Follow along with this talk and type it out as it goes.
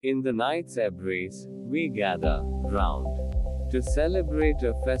In the night's embrace, we gather round to celebrate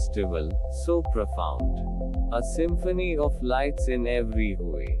a festival so profound. A symphony of lights in every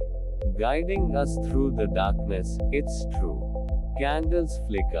way, guiding us through the darkness, it's true. Candles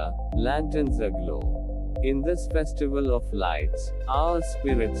flicker, lanterns aglow. In this festival of lights, our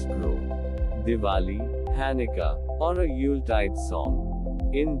spirits grow. Diwali, Hanukkah, or a Yuletide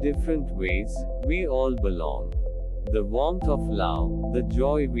song. In different ways, we all belong. The warmth of love, the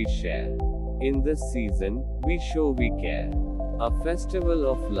joy we share. In this season, we show we care. A festival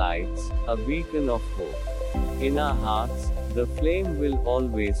of lights, a beacon of hope. In our hearts, the flame will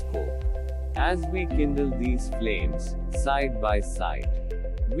always cope. As we kindle these flames, side by side,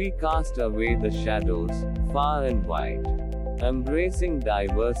 we cast away the shadows, far and wide. Embracing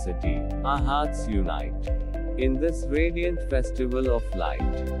diversity, our hearts unite. In this radiant festival of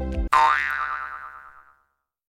light.